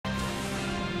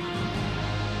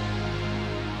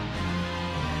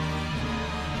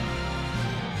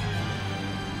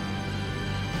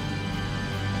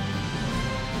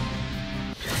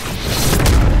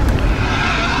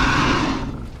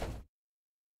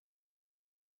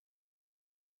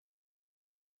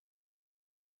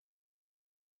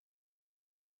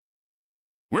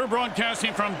We're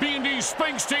broadcasting from B&D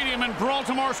Spank Stadium in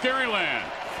Brawltimore, Scaryland.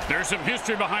 There's some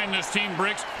history behind this team,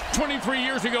 Bricks. 23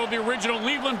 years ago, the original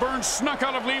Cleveland Burns snuck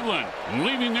out of Cleveland,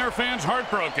 leaving their fans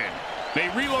heartbroken. They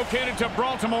relocated to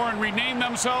Brawltimore and renamed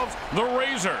themselves the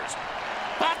Razors.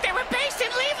 Well, if they were based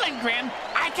in Cleveland, Grim,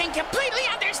 I can completely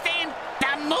understand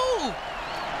the move.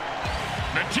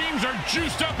 The teams are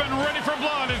juiced up and ready for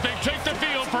blood as they take the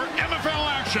field for MFL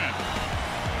action.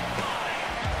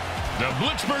 The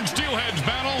Blitzburg Steelheads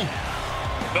battle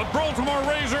the Brawltimore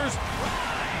Razors.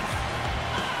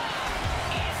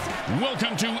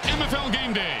 Welcome to MFL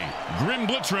Game Day. Grim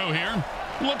Blitzrow here.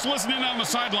 Let's listen in on the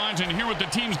sidelines and hear what the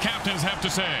team's captains have to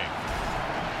say.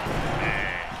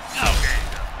 Okay.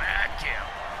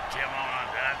 Chill on.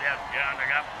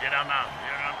 Get on now.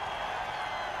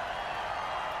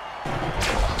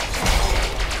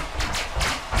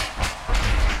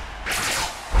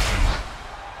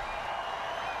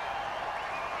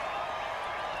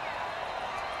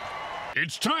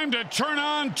 It's time to turn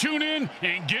on, tune in,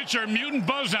 and get your mutant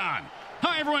buzz on.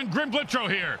 Hi, everyone. Grim Blitzrow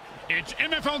here. It's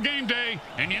MFL Game Day,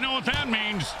 and you know what that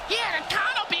means. Yeah, the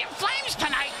town will be in flames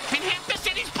tonight, and half the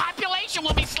city's population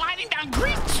will be sliding down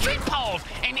greased street poles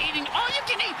and eating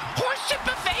all-you-can-eat horse-shit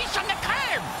buffets from the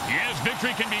curb. Yes,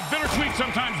 victory can be bittersweet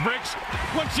sometimes, Bricks.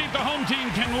 Let's see if the home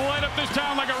team can light up this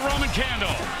town like a Roman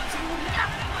candle.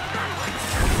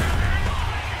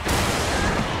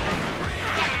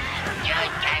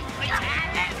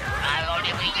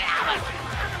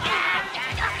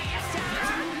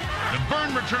 The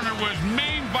burn returner was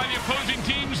maimed by the opposing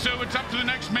team, so it's up to the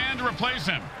next man to replace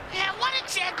him. Yeah, what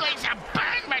exactly is a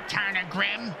burn returner,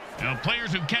 Grim?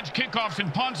 Players who catch kickoffs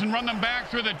and punts and run them back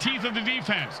through the teeth of the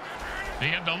defense. They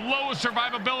have the lowest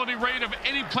survivability rate of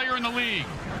any player in the league.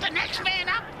 The next man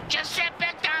up just sat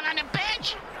back down on the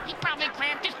bench. He probably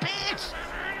cramped his pants.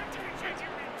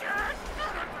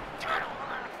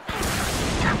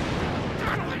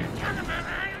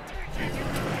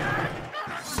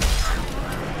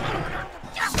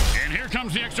 And here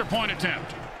comes the extra point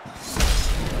attempt.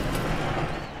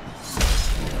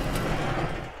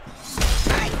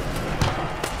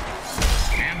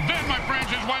 And then, my friends,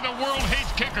 is why the world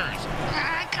hates kickers.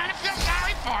 I kind of feel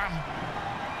sorry for him.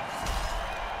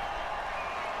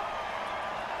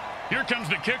 Here comes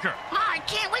the kicker. Oh, I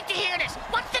can't wait to hear this.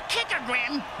 What's the kicker,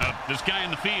 Grim? This guy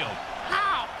in the field.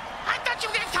 Oh, I thought you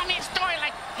were going to tell me a story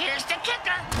like, here's the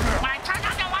kicker. When I turned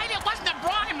on the light, it wasn't a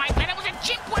broad in my bed. It was a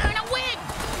chick wearing a wig.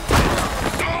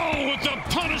 Oh, with the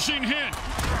punishing hit.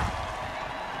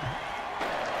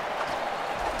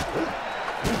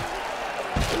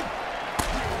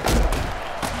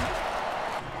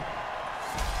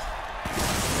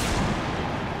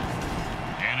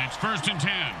 And it's 1st and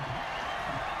 10.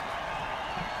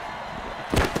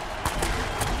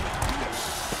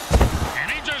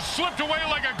 Slipped away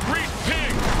like a greased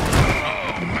pig.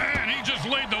 Oh, man, he just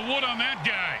laid the wood on that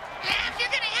guy. Yeah, if you're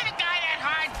going to hit a guy that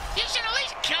hard, you should at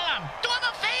least kill him. Do him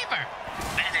a favor.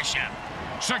 Finish him.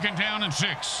 2nd down and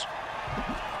 6.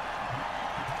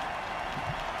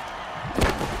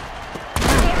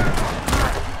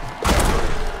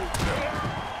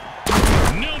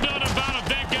 No doubt about it,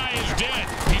 that guy is dead.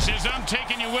 He says, I'm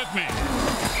taking you with me.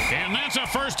 And that's a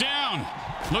 1st down.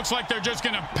 Looks like they're just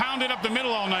going to pound it up the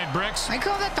middle all night, Bricks. I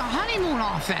call that the honeymoon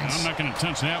offense. I'm not going to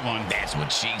touch that one. That's what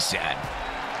she said.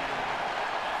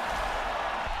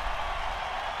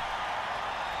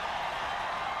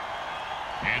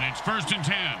 And it's 1st and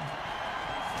 10.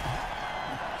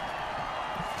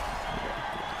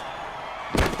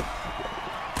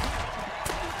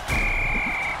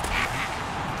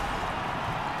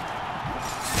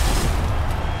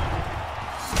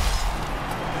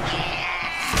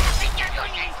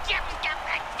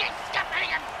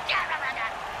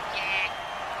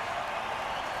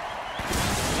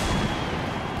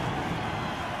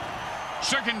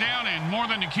 Second down and more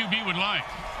than the QB would like.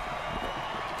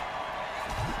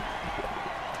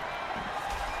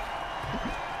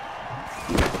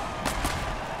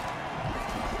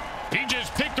 He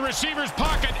just picked the receiver's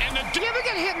pocket and the... Did you ever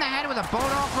get hit in the head with a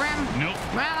boat off rim? Nope.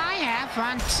 Well, I have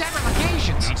on several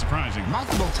occasions. Not surprising.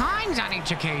 Multiple times on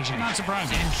each occasion. Not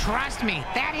surprising. And trust me,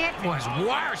 that hit was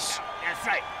worse. That's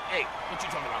right. Hey, what you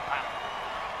talking about, pal?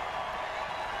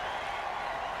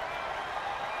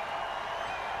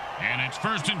 And it's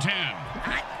 1st and 10.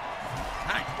 Hot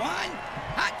 1,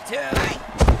 hot 2.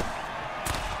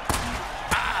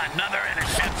 Another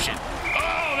interception.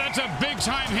 Oh, that's a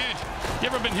big-time hit. You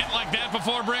ever been hit like that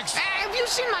before, Bricks? Have you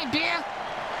seen my beer?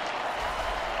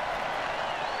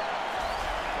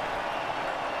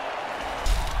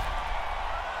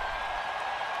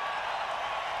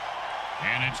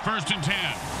 And it's 1st and 10.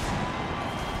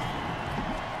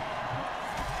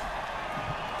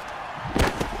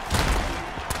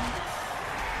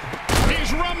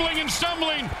 is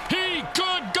stumbling. He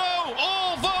could go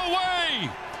all the way.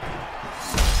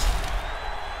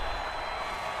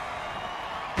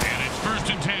 And it's 1st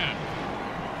and 10.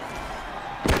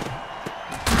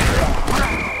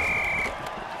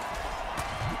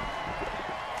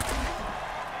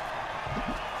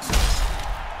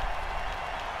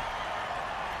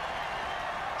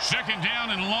 Second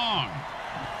down and long.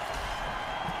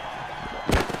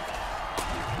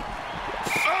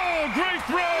 Oh, great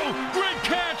throw, great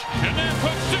catch, and that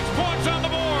puts 6 points on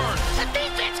the board. The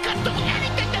defense couldn't do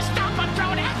anything to stop a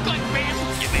throw that good, man.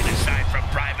 You mean aside from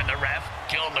bribing the ref,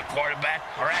 killing the quarterback,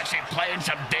 or actually playing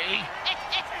some D?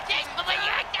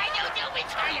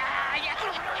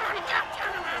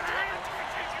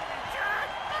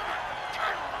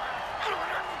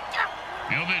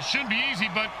 You know, this should be easy,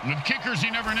 but with kickers,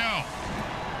 you never know.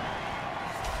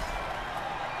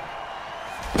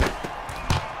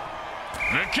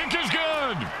 The kick is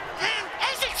good.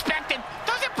 As expected,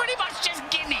 those are pretty much just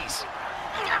gimmies.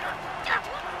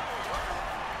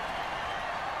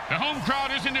 The home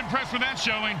crowd isn't impressed with that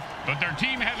showing, but their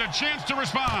team has a chance to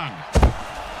respond.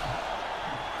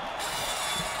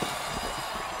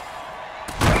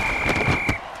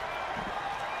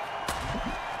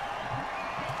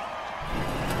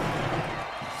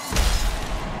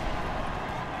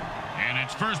 And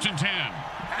it's 1st and 10.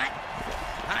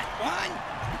 Hot one.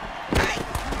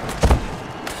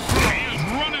 He is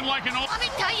running like an old... Let me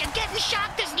tell you, getting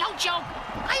shocked is no joke.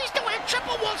 I used to wear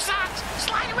triple wool socks,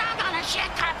 slide around on a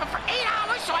shag carpet for 8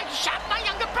 hours so I could shock my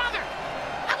younger brother.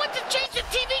 I went to change the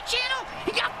TV channel,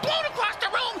 he got blown across the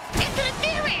room into the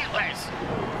deer antlers.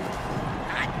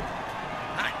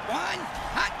 Hot one.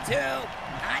 Hot two.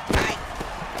 Hot right.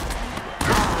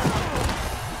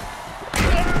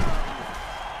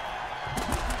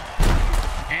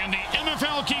 And the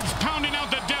MFL keeps pounding out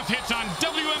the death hits on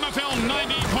WMFL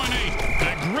 98.8.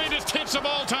 The greatest hits of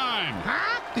all time.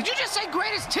 Huh? Did you just say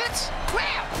greatest hits?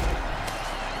 Where?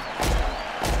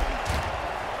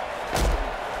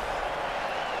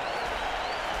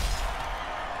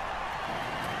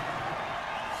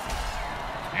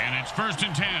 And it's 1st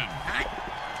and 10.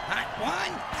 Hot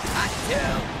one. Hot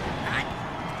two. Hot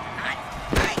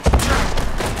right.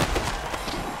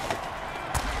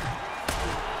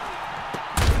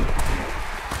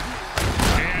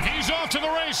 And he's off to the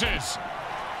races.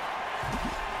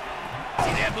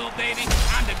 See that move, baby?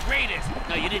 I'm the greatest.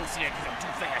 No, you didn't see that because I'm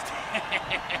too fast.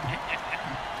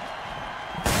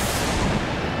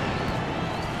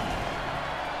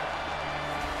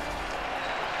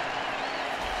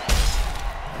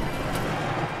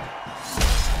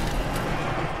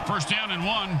 First down and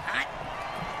 1. Hot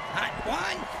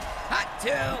one. Hot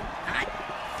two. Hot.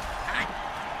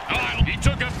 Oh, he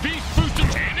took a beast boost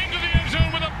and into the end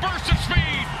zone with a burst of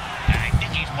speed. I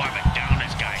think he's more of a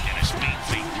downers guy than a speed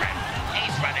freak threat.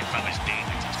 He's running from his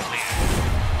demons. It's clear.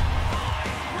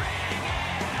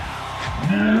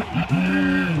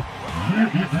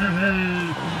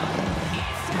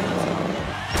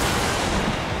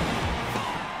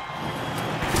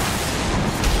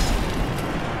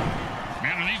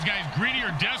 Man, are these guys greedy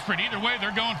or desperate? Either way,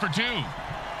 they're going for 2.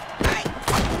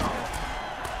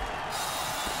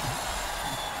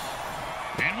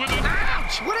 And with a...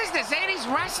 Ouch! What is this, 80s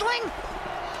wrestling?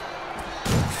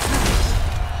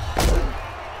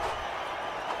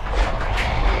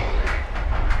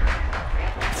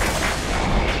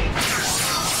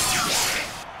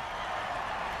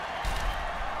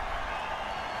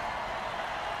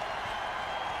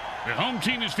 The home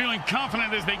team is feeling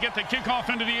confident as they get the kickoff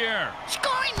into the air.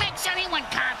 Scoring makes anyone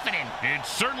confident. It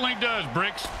certainly does,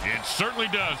 Bricks. It certainly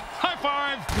does. High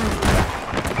five!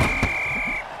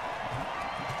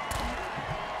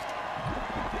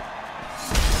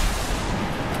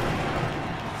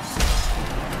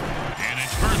 And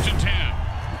it's 1st and 10.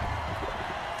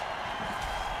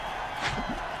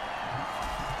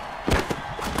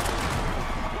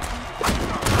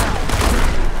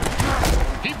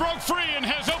 He broke free and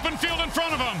has open field in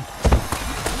front of him.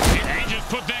 And he just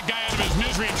put that guy out of his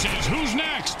misery and says, who's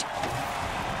next?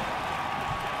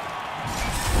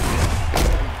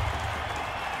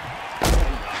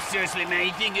 Seriously, man,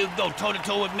 you think you can go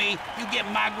toe-to-toe with me? You get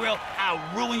my grill, I'll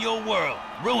ruin your world.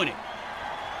 Ruin it.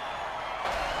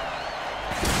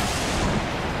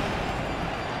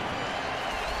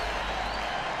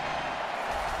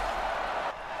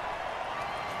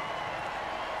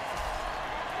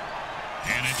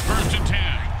 And it's 1st and 10.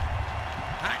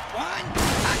 Hot one,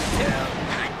 hot two,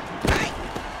 hot right.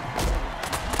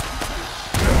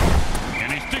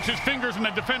 And he sticks his fingers in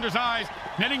the defender's eyes,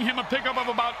 netting him a pickup of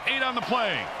about 8 on the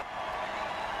play.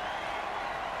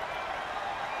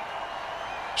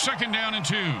 2nd down and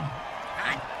 2.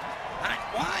 Hot,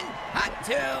 one, hot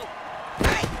two,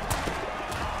 hot.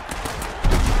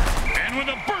 And with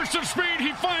a burst of speed,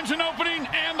 he finds an opening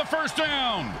and the first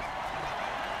down.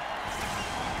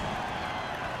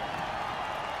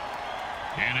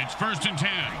 And it's 1st and 10.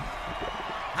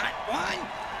 Hot one,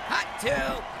 hot two,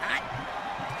 hot,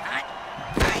 hot,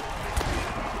 hot.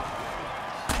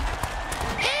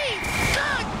 Hey,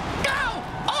 God, go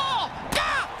all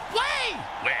the way!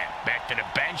 Where? Back to the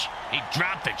bench? He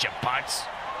dropped it, you putz.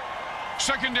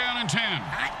 2nd down and 10.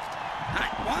 Hot,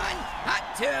 hot one, hot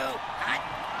two, hot,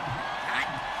 hot,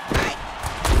 hot.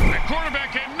 The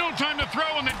quarterback had no time to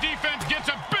throw, and the defense gets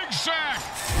a big sack.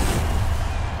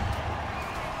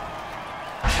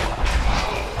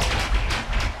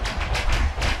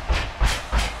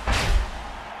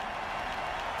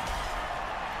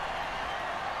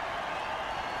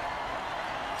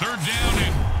 Third down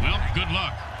and, well, good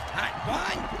luck. Hot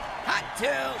one, hot two,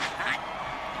 hot,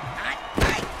 hot,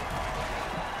 hot.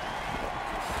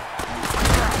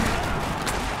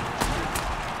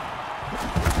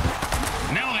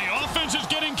 Now the offense is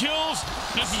getting kills.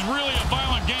 This is really a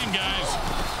violent game, guys.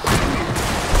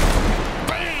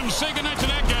 Bam! Say goodnight to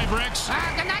that guy, Bricks.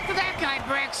 Good night to that guy,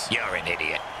 Bricks. You're an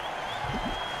idiot.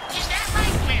 Is that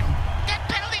right, Grim? That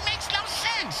penalty makes no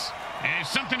sense. Hey,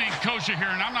 something ain't kosher here,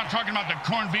 and I'm not talking about the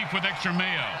corned beef with extra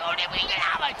mayo. Oh, did we get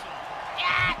out of it?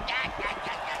 Yeah.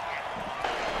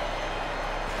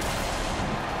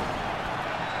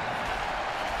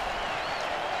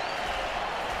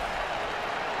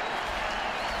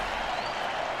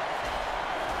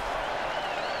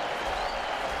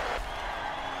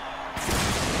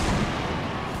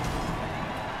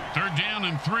 3rd down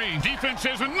and 3. Defense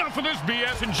says enough of this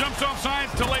BS and jumps off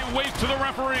sides to lay waste to the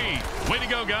referee. Way to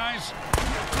go, guys.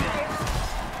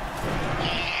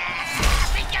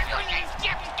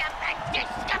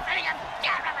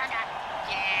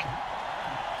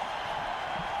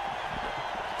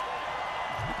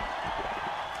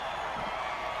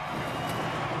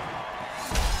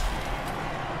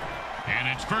 And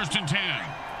it's 1st and 10.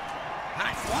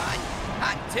 Hot one,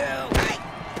 hot two, hot.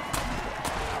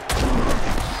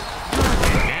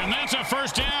 And that's a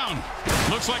 1st down.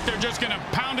 Looks like they're just going to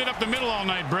pound it up the middle all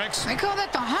night, Bricks. They call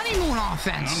that the honeymoon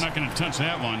offense. I'm not going to touch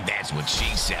that one. That's what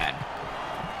she said.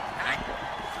 Hot,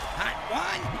 hot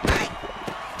one, hot.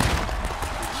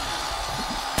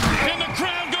 And the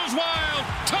crowd goes wild.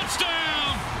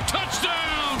 Touchdown! Touchdown!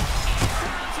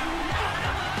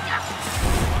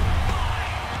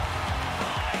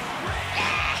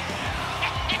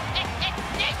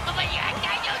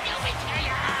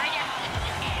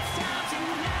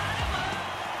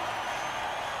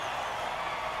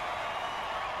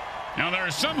 Now, there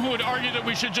are some who would argue that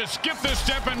we should just skip this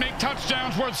step and make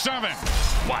touchdowns worth 7.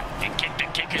 What? They kicked the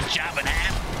kicker's job in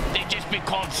half? They'd just be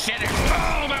called sitters.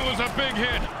 Oh, that was a big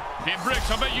hit. Hey, Bricks,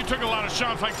 I bet you took a lot of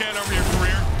shots like that over your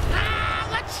career.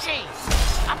 Let's see.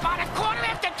 About a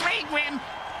 3:15, Grim,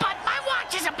 but my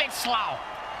watch is a bit slow.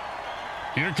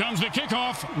 Here comes the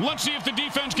kickoff. Let's see if the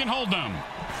defense can hold them.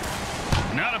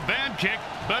 Not a bad kick,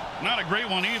 but not a great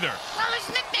one either. Well, his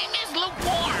nickname is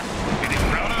Lukewarm. And he's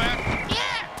proud of that?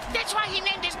 Yeah, that's why he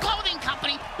named his clothing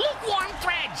company Lukewarm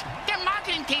Threads. Their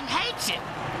marketing team hates it.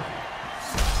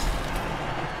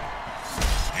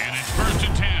 And it's 1st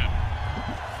and 10.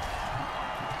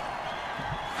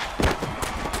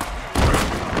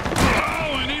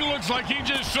 Oh, and he looks like he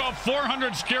just saw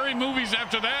 400 scary movies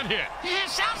after that hit. Yeah,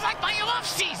 sounds like my off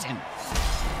season.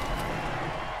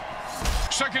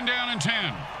 2nd down and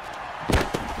 10.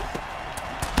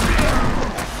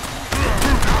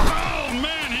 Oh,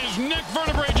 man, his neck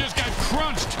vertebrae just got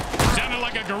crunched. Sounded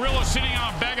like a gorilla sitting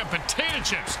on a bag of potato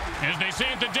chips. As they say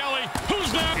at the deli,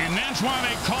 who's that? And that's why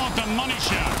they call it the money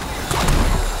shot.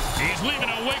 He's leaving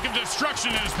a wake of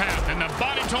destruction in his path, and the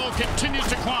body toll continues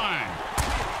to climb.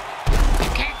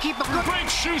 You can't keep a good... Great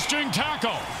shoestring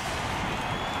tackle.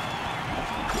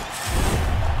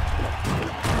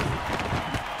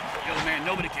 Yo, man,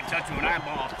 nobody can touch me with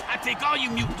eyeballs. I take all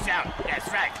you mutants out. That's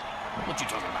right. What you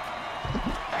talking about?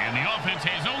 And the offense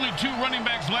has only 2 running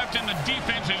backs left, and the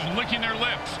defense is licking their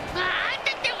lips. I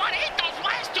think they want to hit those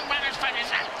last 2 runners for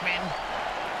this out, Grim.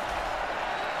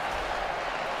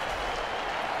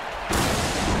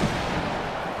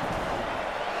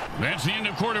 That's the end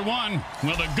of quarter 1.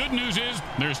 Well, the good news is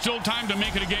there's still time to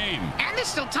make it a game. And there's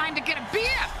still time to get a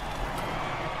beer.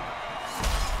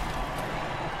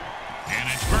 And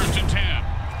it's 1st and 10.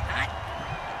 Hot,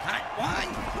 hot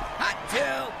one, hot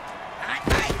two, hot,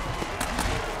 hot.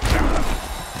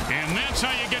 And that's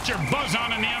how you get your buzz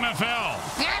on in the MFL.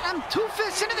 And I'm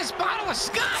 2/5 into this bottle of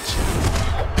scotch.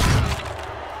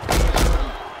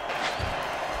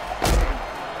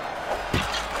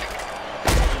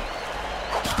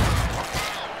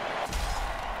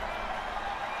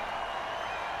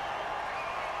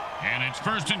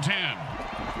 first and 10.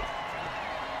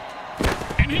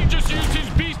 And he just used his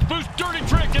Beast Boost dirty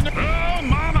trick in the... Oh,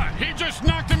 mama! He just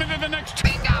knocked him into the next...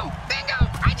 Bingo! Bingo!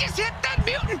 I just hit that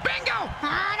mutant bingo!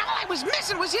 And all I was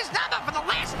missing was his number for the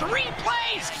last 3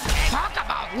 plays! Talk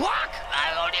about luck!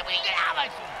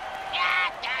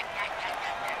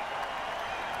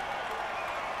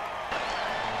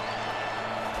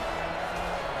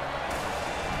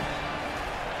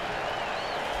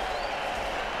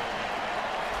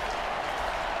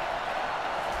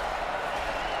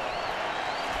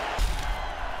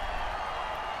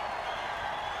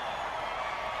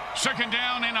 Second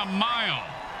down and a mile.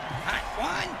 Hot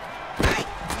one. Hot.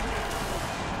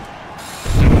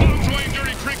 The blow-away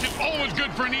dirty trick is always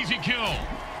good for an easy kill.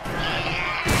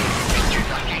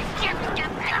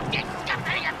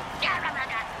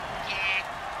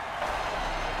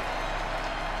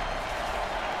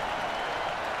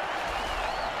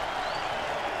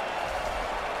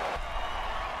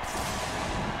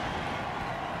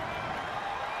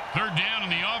 Third down,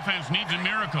 and the offense needs a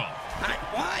miracle. Hot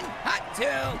one, hot two,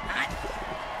 hot.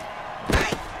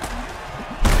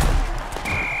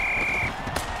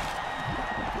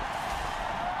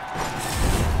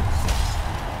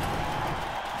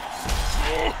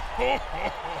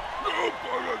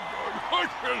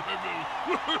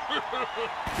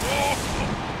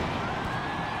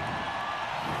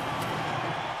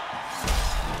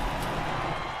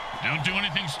 Don't do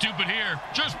anything stupid here.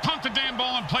 Just punt the damn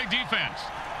ball and play defense.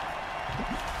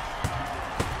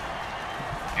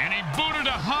 And he booted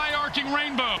a high-arcing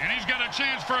rainbow. And he's got a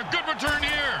chance for a good return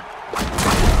here.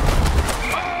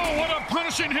 Oh, what a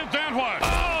punishing hit that was.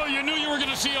 Oh, you knew you were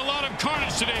going to see a lot of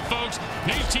carnage today, folks.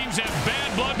 These teams have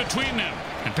bad blood between them.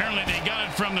 Apparently, they got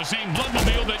it from the same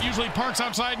bloodmobile that usually parks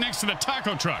outside next to the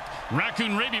taco truck.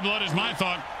 Raccoon rabies blood is my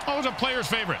thought. Always a player's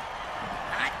favorite.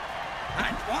 Hot,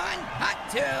 hot one, hot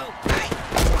two, hot.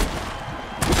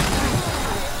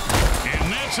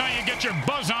 And that's how you get your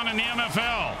buzz on in the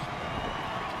MFL.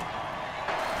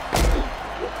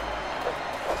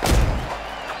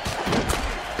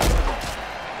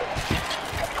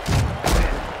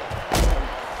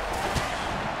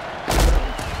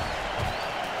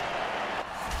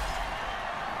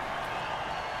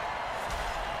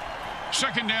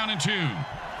 Second down and 2.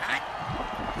 Hot,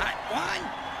 hot one,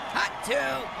 hot two,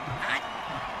 hot,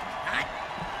 hot,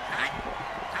 hot,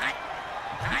 hot,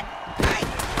 hot, hot.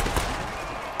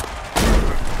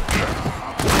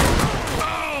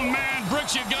 Oh, man,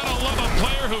 Brooks, you gotta love a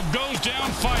player who goes down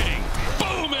fighting.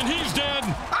 Boom, and he's dead.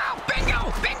 Oh,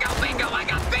 bingo! Bingo, bingo! I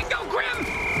got bingo, Grim!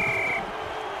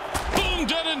 Boom,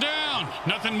 dead and down.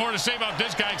 Nothing more to say about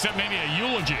this guy except maybe a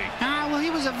eulogy. Well, he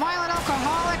was a violent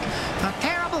alcoholic, a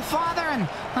terrible father, and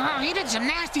he did some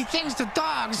nasty things to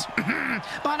dogs.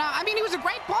 But, I mean, he was a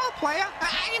great ball player.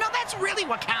 You know, that's really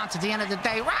what counts at the end of the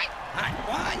day, right? Hot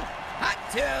one, hot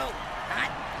two,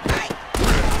 hot, hot.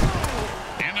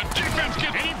 And the defense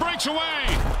gets... And he breaks away.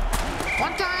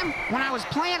 One time, when I was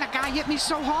playing, a guy hit me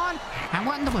so hard, I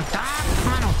went into a dark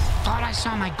tunnel. Thought I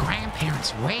saw my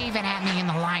grandparents waving at me in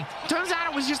the light. Turns out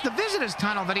it was just the visitor's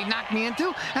tunnel that he knocked me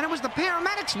into, and it was the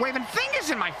paramedics waving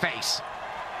fingers in my face.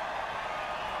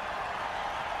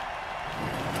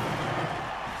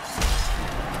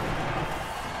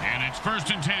 And it's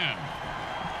first and 10.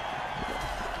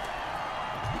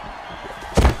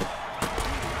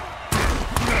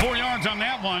 Four yards on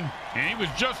that one, and he was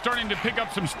just starting to pick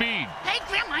up some speed. Hey,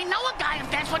 Grim, I know a guy if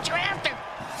that's what you're after.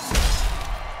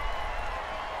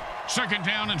 Second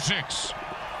down and 6.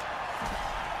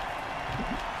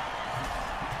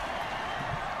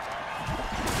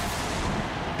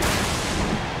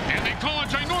 And they call a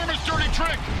ginormous dirty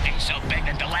trick. Ain't so big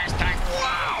that the last time...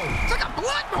 Wow! It's like a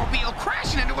bloodmobile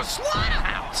crashing into a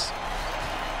slaughterhouse.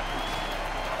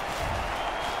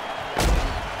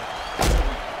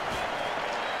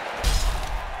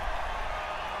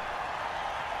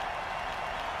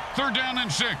 Third down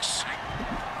and 6.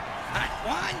 Hot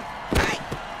one, hot.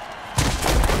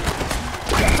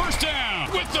 First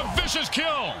down with the vicious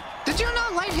kill. Did you know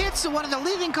light hits are one of the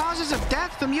leading causes of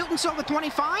death for mutants over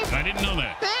 25? I didn't know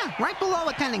that. Yeah, right below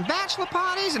attending bachelor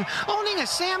parties and owning a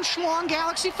Sam Schlong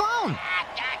Galaxy phone.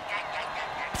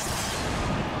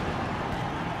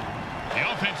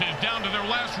 The offense is down to their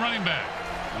last running back.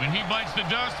 When he bites the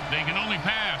dust, they can only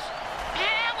pass.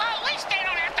 Yeah, well, at least they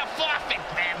don't have to forfeit,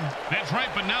 Grim. That's right,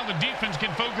 but now the defense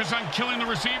can focus on killing the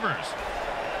receivers.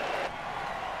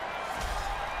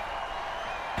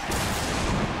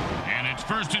 And it's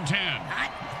first and 10. Hot,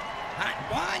 hot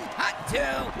one, hot two,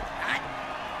 hot,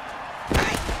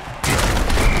 hot.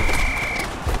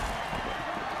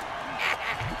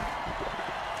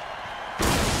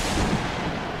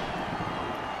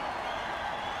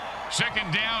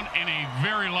 down in a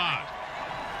very lot.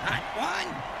 Hot one,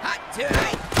 hot two.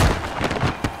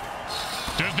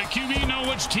 Does the QB know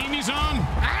which team he's on?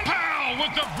 Pow!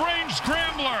 With the brain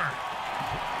scrambler.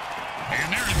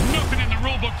 And there is nothing in the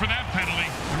rule book for that penalty.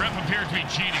 The ref appears to be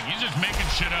cheating. He's just making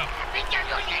shit up.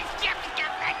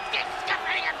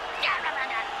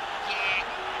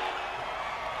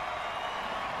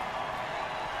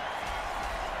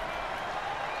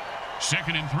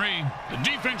 Second and 3. The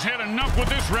defense had enough with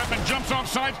this ref and jumps off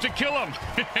sides to kill him.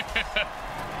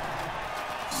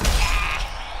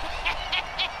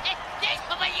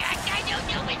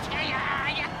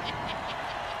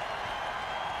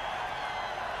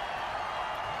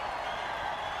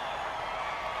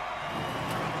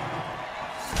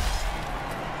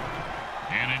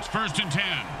 And it's first and 10.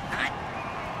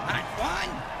 Hot one,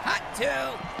 hot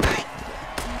two, hot.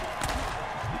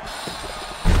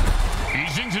 He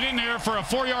zings it in there for a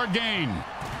 4-yard gain.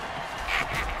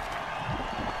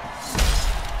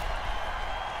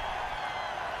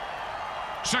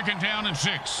 Second down and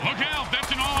 6. Look out,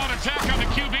 that's an all-out attack on the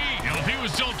QB. If he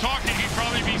was still talking, he'd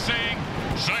probably be saying,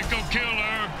 Psycho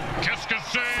killer, qu'est-ce que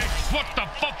c'est? What the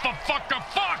fuck?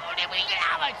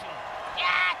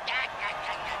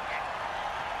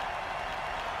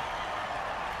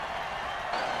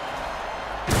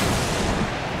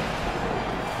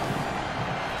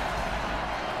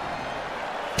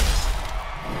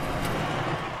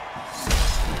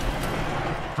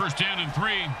 First down and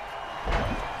 3.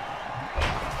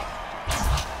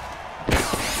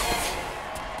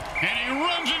 And he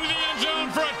runs into the end zone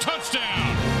for a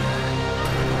touchdown.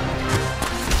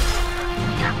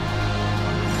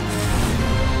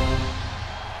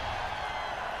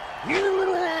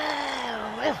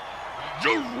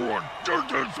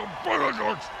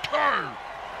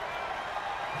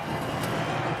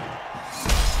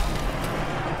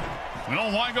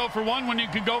 Well, why go for 1 when you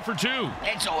could go for 2?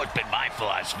 It's always been my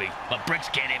philosophy, but Bricks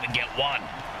can't even get 1. Oh,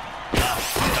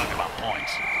 I'm talking about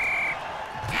points.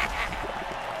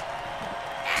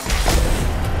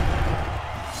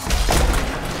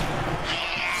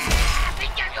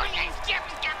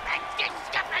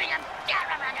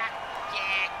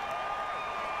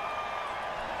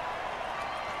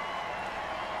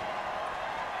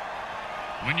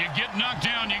 When you get knocked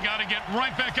down, you got to get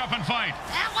right back up and fight.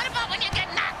 What about when you get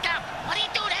knocked up? What do you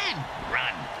do then?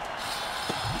 Run.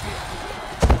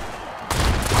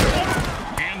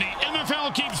 And the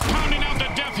MFL keeps pounding out the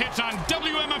death hits on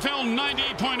WMFL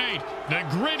 98.8, the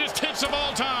greatest hits of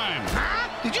all time. Huh?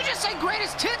 Did you just say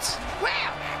greatest hits?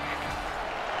 Where?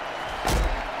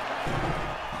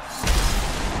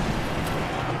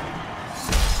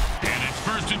 And it's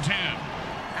first and 10.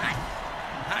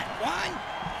 Hot one,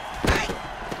 hot.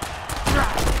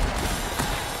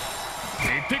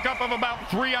 A pickup of about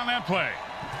 3 on that play.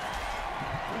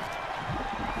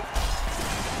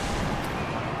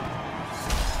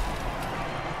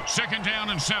 Second down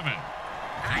and 7.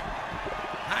 Hot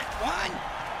one,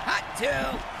 hot two,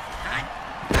 hot.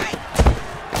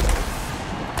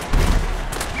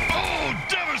 Oh,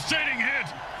 devastating hit.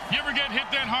 You ever get hit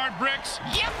that hard, Bricks?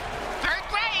 Yep, 3rd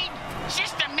grade.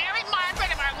 Sister Mary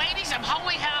Margaret of Our Ladies of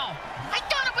Holy Hell. I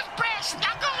thought it was brass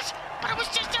knuckles, but it was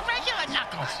just a regular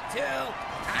knuckles. Hot two,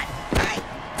 hot.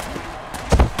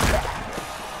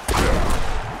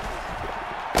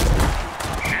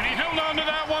 And he held on to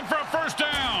that one for a first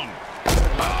down.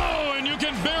 Oh, and you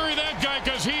can bury that guy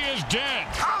because he is dead.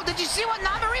 Oh, did you see what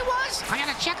number he was? I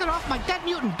gotta check it off my Dead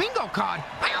Mutant bingo card.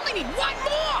 I only need 1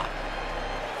 more.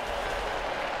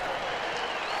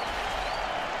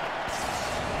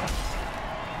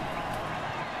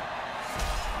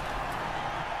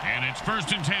 And it's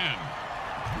first and 10.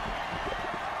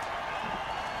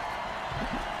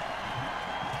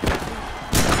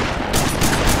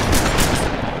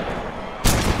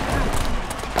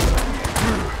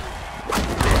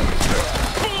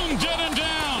 Boom, dead and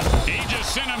down. He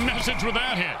just sent a message with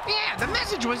that hit. Yeah, the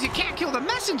message was you can't kill the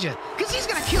messenger, because he's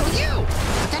gonna kill you.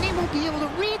 But then he won't be able to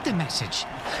read the message,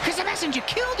 because the messenger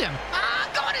killed him.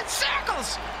 Going in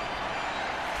circles.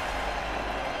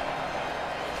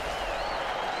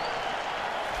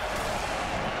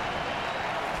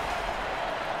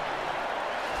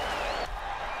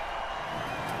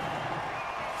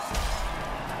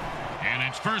 And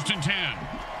it's first and 10.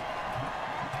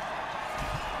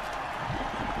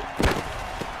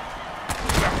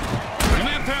 And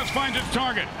that pass finds its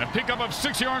target. A pickup of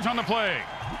 6 yards on the play.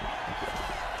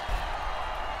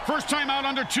 First time out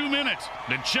under 2 minutes.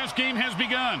 The chess game has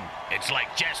begun. It's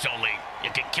like chess, only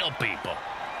you can kill people.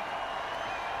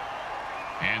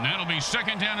 And that'll be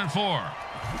second down and 4.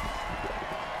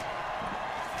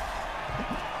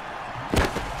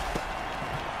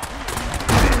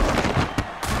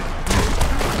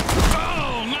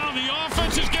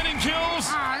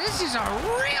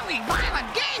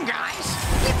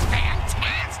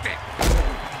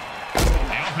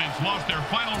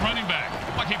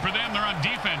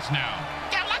 offense now.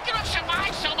 They're lucky to have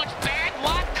survived so much bad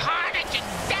luck, carnage, and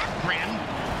death, Grim.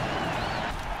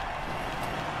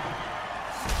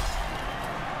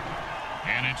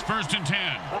 And it's 1st and 10.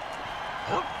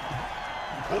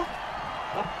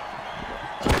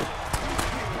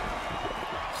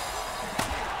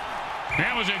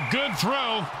 That was a good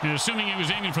throw, assuming he was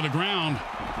aiming for the ground.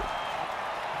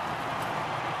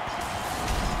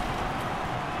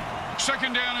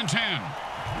 2nd down and 10.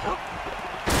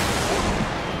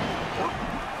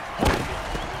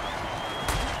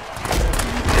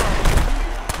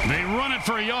 They run it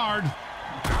for a yard.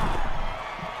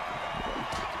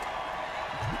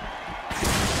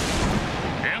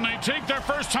 And they take their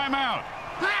first time out.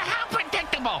 How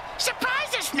predictable.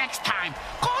 Surprise us next time.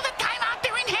 Call the timeout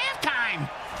during halftime.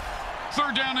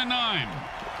 3rd down and 9.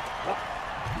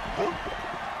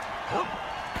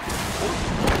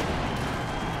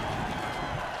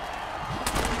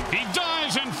 He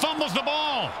dives and fumbles the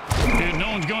ball. And no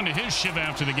one's going to his shiv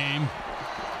after the game.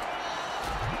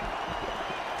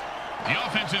 The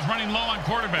offense is running low on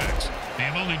quarterbacks. They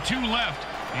have only 2 left.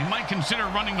 They might consider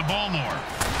running the ball more.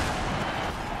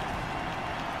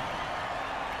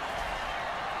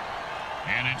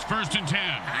 And it's 1st and 10.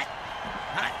 Hot.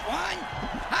 Hot 1.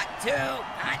 Hot 2.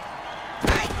 Hot.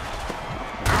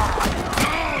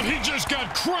 Oh, he just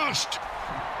got crushed.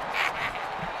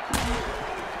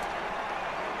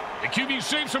 The QB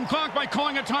saves some clock by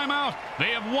calling a timeout.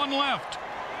 They have 1 left.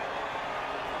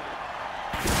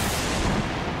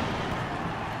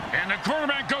 And the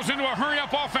quarterback goes into a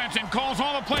hurry-up offense and calls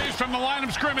all the plays from the line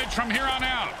of scrimmage from here on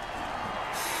out.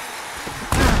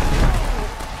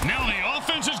 Now the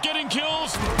offense is getting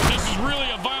kills. This is really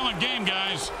a violent game,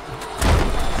 guys.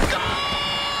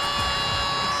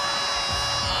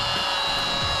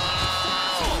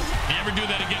 You ever do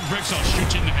that again, Bricks, I'll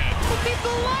shoot you in the head.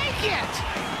 People like it.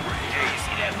 Hey, you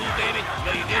see that move, baby?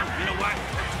 No, you didn't. You know what?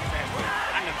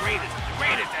 I'm the greatest. The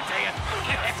greatest, I tell you.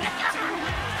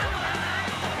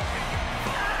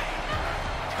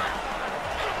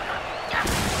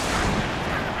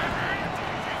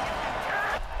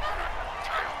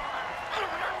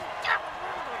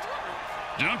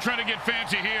 Don't try to get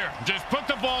fancy here. Just put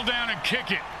the ball down and kick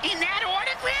it. In that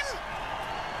order, Grim?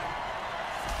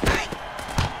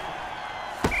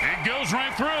 It goes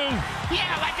right through.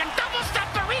 Yeah, like a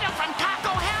double-stuffed burrito from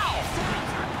Taco Hell.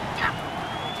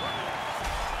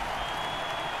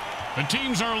 The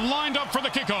teams are lined up for the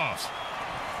kickoff.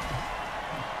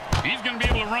 He's going to be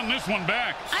able to run this one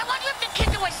back. I wonder if the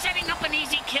kicker was setting up an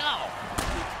easy kill.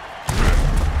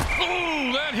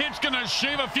 Ooh, that hit's going to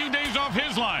shave a few days off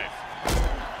his life.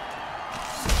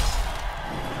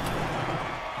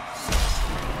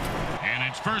 And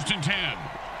it's 1st and 10.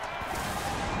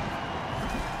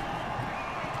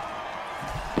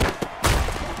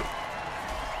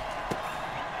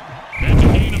 That's a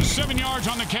gain of 7 yards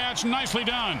on the catch. Nicely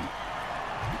done.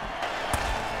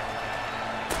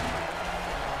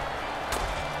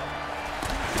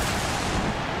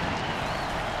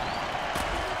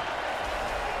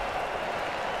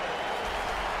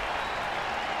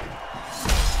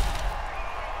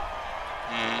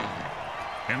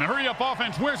 And the hurry-up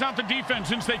offense wears out the defense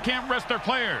since they can't rest their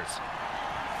players.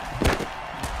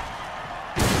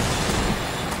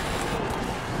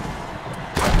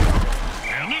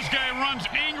 And this guy runs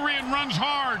angry and runs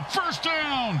hard. 1st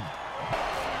down.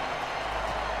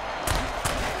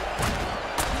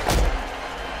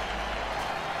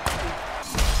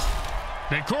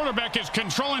 The quarterback is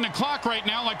controlling the clock right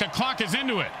now like the clock is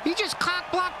into it. He just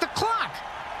cock-blocked the clock.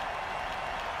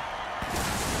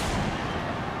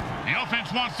 The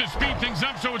offense wants to speed things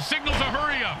up, so it signals a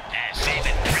hurry-up. Save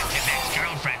it. His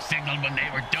ex-girlfriend signaled when they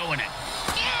were doing it.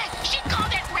 Yeah, she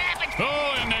called it rabbit.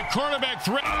 Oh, and the quarterback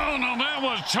threat. Oh, no, that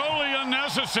was totally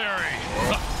unnecessary.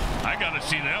 I got to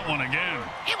see that one again.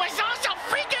 It was also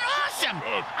freaking awesome.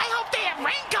 I hope they have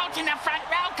raincoats in the front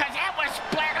row because that was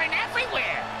splattering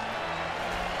everywhere.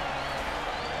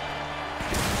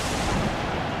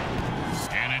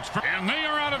 And they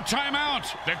are out of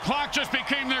timeout. The clock just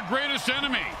became their greatest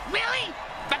enemy. Really?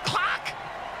 The clock?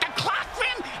 The clock,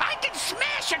 Grim? I can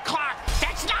smash a clock.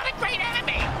 That's not a great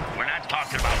enemy. We're not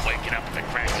talking about waking up at the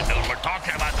crack of dawn. We're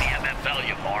talking about the MFL,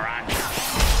 you moron.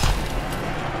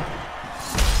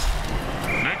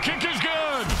 The kick is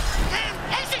good.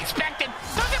 As expected,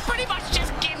 those are pretty much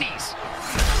just gimmies.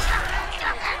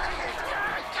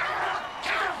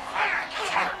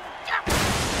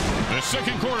 The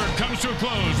second quarter comes to a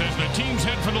close as the teams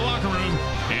head for the locker room,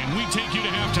 and we take you to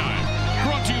halftime.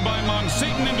 Brought to you by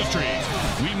Monsatan Industries.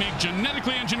 We make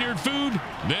genetically engineered food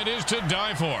that is to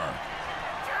die for.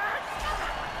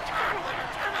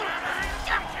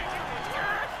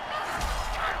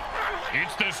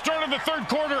 It's the start of the third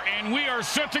quarter, and we are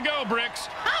set to go, Bricks.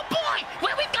 Oh, boy!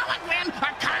 Where we going, Grim?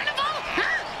 A carnival?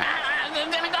 Huh?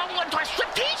 Then we go to a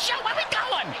striptease show? Where we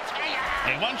going?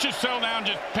 Hey, why don't you settle down,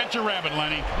 just pet your rabbit,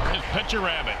 Lenny. Just pet your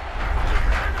rabbit.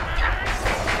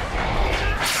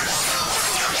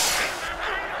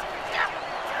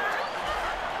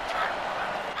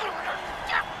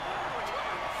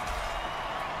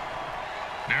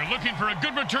 They're looking for a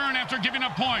good return after giving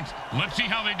up points. Let's see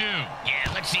how they do.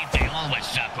 Yeah, let's see if they always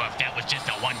suck or if that was just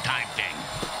a one-time thing.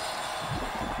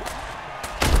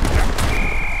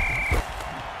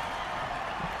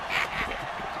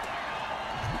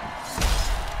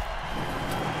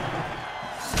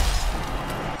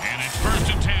 And it's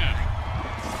 1st and 10.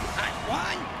 Hot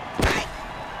one. Hot.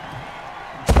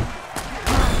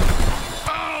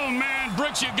 Oh, man,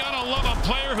 Bricks, you gotta love a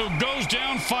player who goes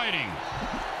down fighting.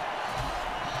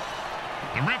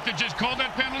 The ref that just called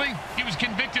that penalty, he was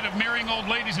convicted of marrying old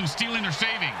ladies and stealing their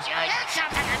savings. Yeah, that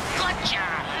sounds like a good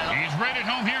job. He's right at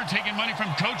home here taking money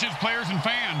from coaches, players, and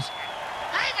fans.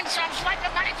 I even saw him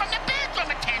swiping money from the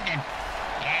bathroom attendant.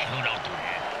 Yeah, who don't do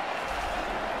that?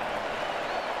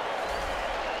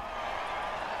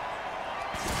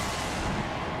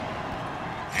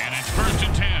 And it's 1st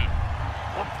and 10.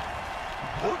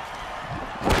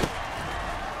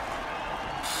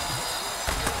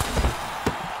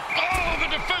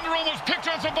 Almost picked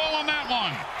off the ball on that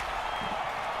one.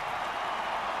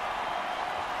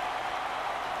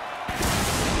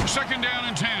 Second down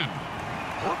and 10.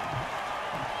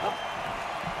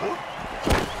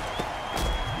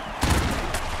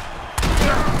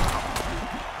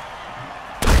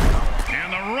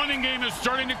 And the running game is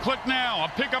starting to click now. A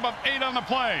pickup of 8 on the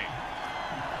play.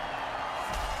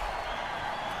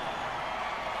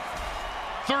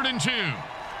 3rd and 2.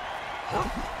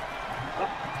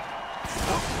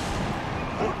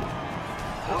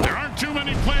 There aren't too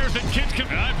many players that kids can...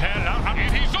 I've had it out.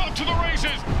 And he's off to the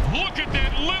races. Look at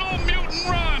that little mutant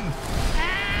run.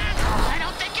 I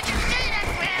don't think you can say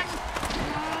that, Grim.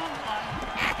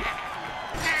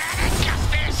 That's not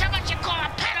fair. Someone should call a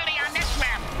penalty on this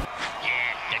ref.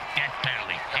 Yeah, the death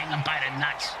penalty. Hang him by the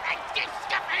nuts.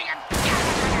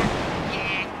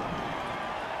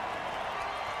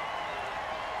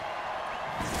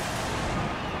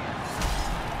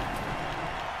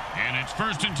 And it's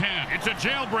 1st and 10. It's a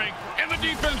jailbreak, and the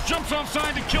defense jumps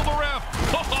offside to kill the ref.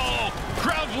 Oh,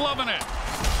 crowd's loving it.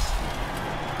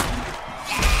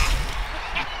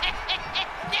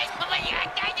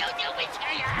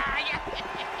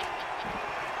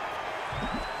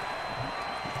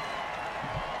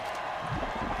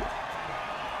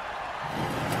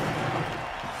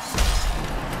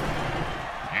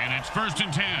 And it's 1st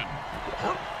and 10.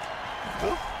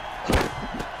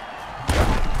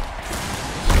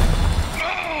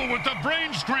 With the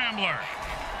brain scrambler.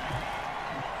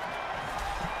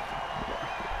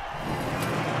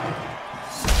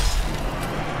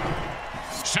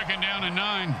 Second down and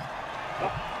 9.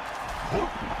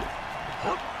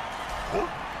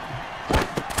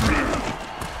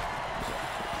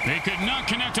 They could not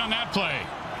connect on that play.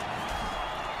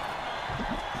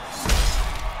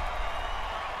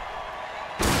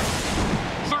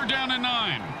 Third down and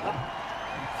 9.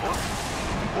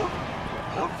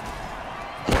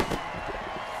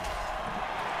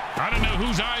 I don't know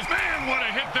whose eyes. Man, what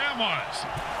a hit that was.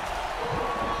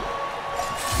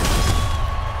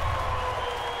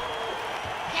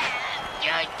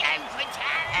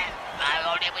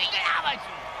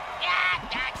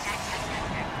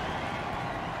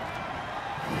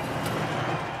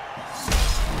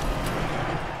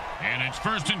 And it's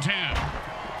 1st and 10.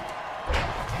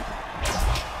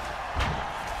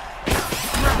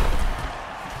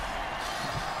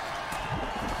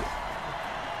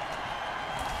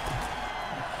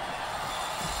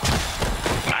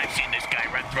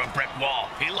 Through a brick wall.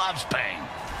 He loves pain.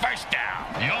 First down.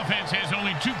 The offense has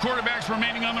only 2 quarterbacks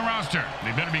remaining on the roster.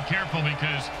 They better be careful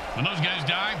because when those guys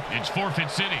die, it's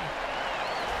forfeit city.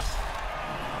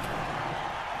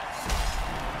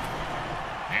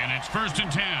 And it's 1st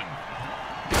and 10.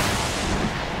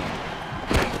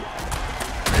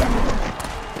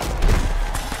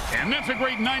 And that's a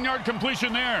great 9-yard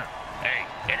completion there. Hey,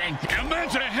 it ain't... And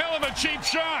that's a hell of a cheap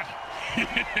shot.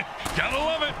 Gotta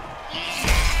love it.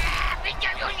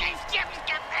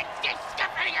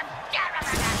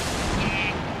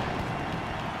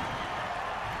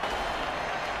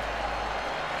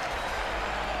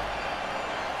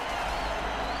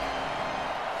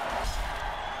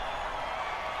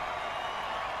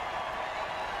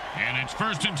 And it's it's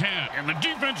 1st and 10. And the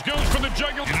defense goes for the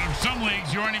jugular. You know, in some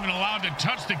leagues, you aren't even allowed to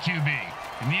touch the QB.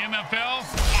 In the MFL,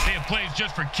 they have plays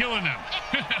just for killing them.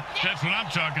 That's what I'm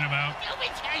talking about.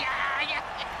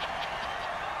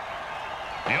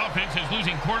 The offense is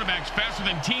losing quarterbacks faster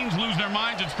than teams lose their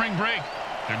minds at spring break.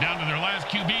 They're down to their last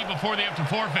QB before they have to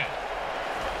forfeit.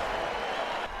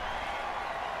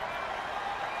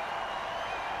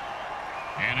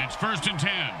 And it's 1st and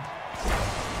 10.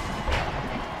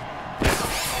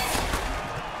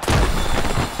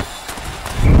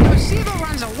 The receiver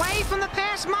runs away from the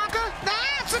pass marker?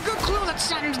 That's a good clue that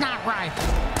something's not right.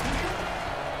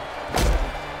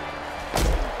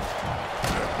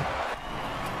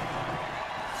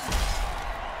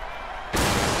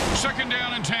 Second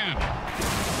down and 10.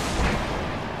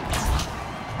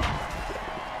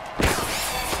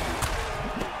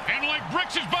 And like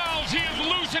bricks his balls, he is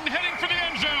loose and heading for the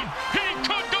end zone. He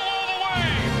could go all the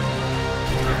way.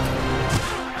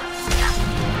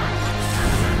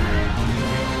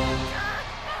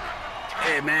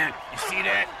 Hey, man, you see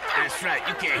that? That's right.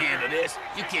 You can't handle this.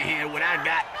 You can't handle what I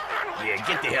got. Yeah,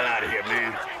 get the hell out of here,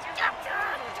 man.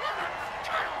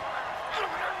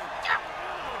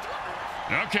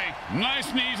 Okay, nice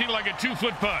and easy like a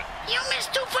 2-foot putt. You miss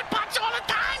 2-foot putts all the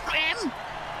time, Grim.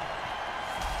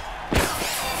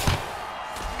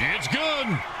 It's good.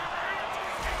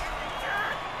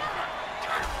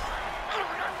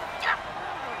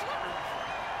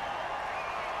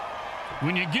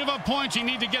 When you give up points, you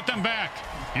need to get them back.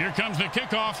 Here comes the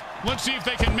kickoff. Let's see if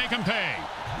they can make them pay.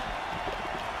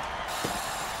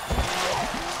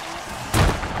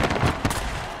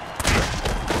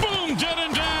 Boom, dead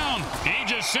and down. He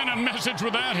just sent a message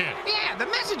with that hit. Yeah, the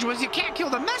message was you can't kill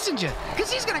the messenger,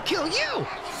 because he's going to kill you.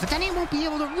 But then he won't be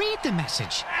able to read the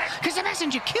message, because the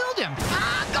messenger killed him.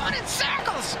 Going in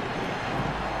circles.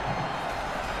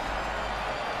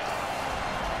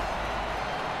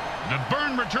 The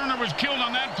burn returner was killed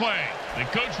on that play. The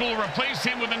coach will replace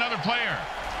him with another player.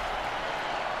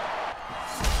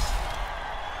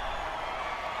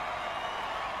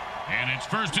 And it's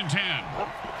 1st and 10.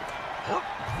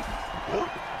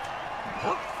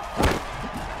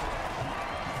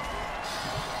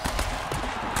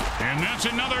 And that's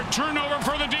another turnover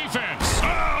for the defense.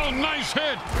 Oh, nice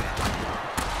hit.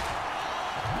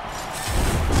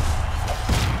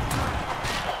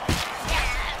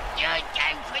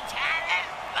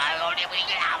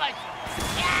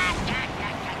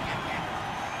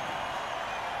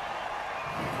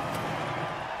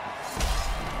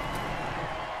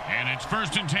 And it's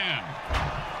 1st and 10.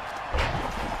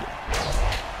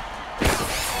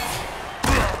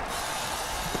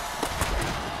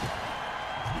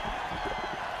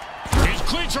 His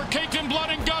cleats are caked in blood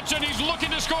and guts, and he's looking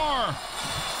to score.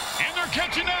 And they're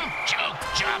catching up. Choke,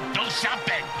 jump, do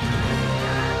something.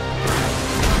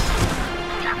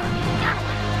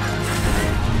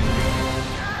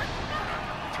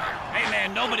 Hey,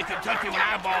 man, nobody can touch me with an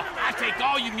eyeball. I take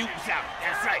all you mutants out.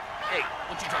 That's right. Hey,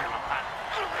 what you talking about, Pop?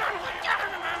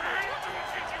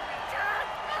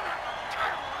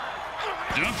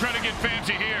 Don't try to get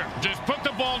fancy here. Just put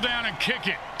the ball down and kick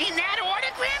it. In that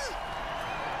order, Grim?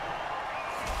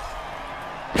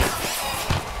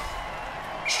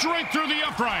 Straight through the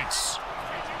uprights.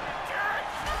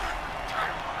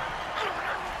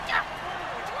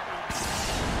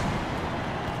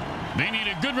 They need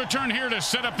a good return here to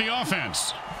set up the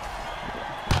offense.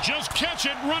 Just catch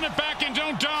it, run it back, and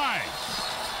don't die.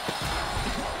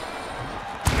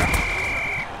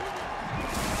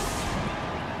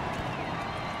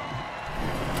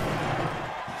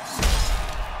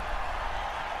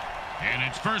 And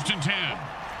it's 1st and 10.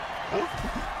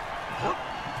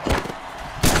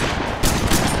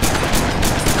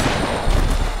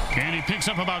 And he picks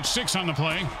up about 6 on the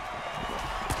play.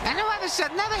 And whoever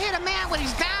said never hit a man when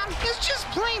he's down is just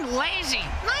plain lazy.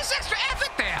 Nice extra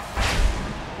effort there.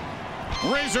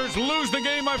 Razors lose the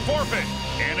game by forfeit.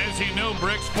 And as you know,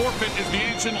 Bricks, forfeit is the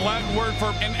ancient Latin word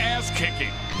for an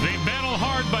ass-kicking. They battled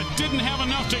hard but didn't have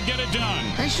enough to get it done.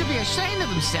 They should be ashamed of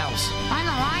themselves. I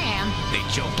know I am. They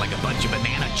choke like a bunch of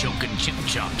banana choking chip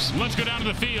chumps. Let's go down to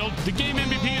the field. The game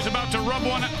MVP is about to rub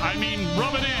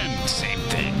it in. Same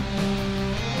thing.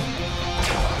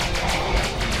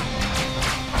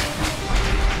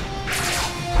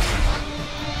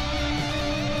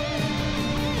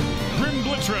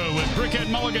 Blitzburg with Brickhead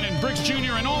Mulligan and Bricks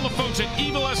Jr. and all the folks at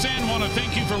Evil SN want to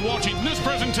thank you for watching this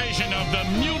presentation of the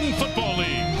Mutant Football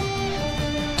League.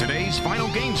 Today's final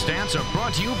game stats are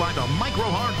brought to you by the Micro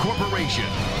Hard Corporation.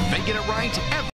 They get it right every